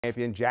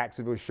Champion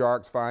Jacksonville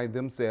Sharks find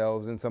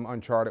themselves in some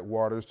uncharted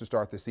waters to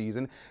start the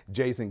season.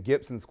 Jason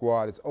Gibson's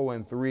squad is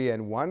 0-3,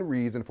 and one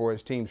reason for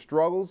his team's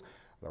struggles: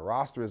 the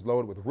roster is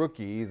loaded with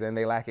rookies and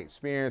they lack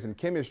experience and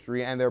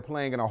chemistry, and they're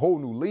playing in a whole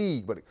new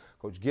league. But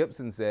Coach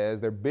Gibson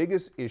says their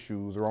biggest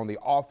issues are on the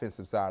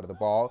offensive side of the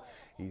ball.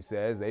 He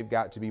says they've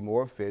got to be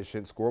more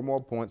efficient, score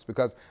more points,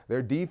 because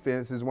their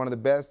defense is one of the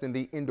best in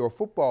the indoor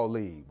football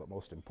league. But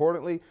most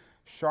importantly,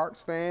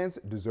 Sharks fans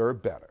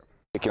deserve better.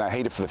 And I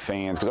hate it for the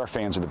fans, because our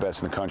fans are the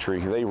best in the country.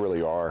 They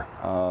really are.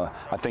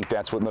 I think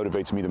that's what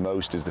motivates me the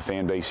most, is the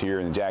fan base here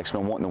in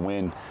Jacksonville wanting to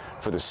win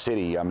for the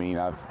city. I mean,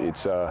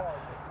 it's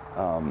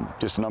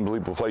just an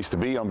unbelievable place to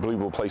be,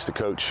 unbelievable place to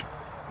coach.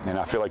 And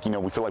I feel like,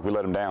 we feel like we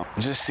let them down.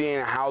 Just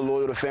seeing how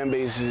loyal the fan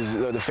base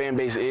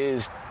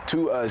is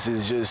to us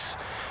is just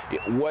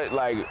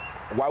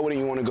why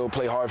wouldn't you want to go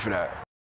play hard for that?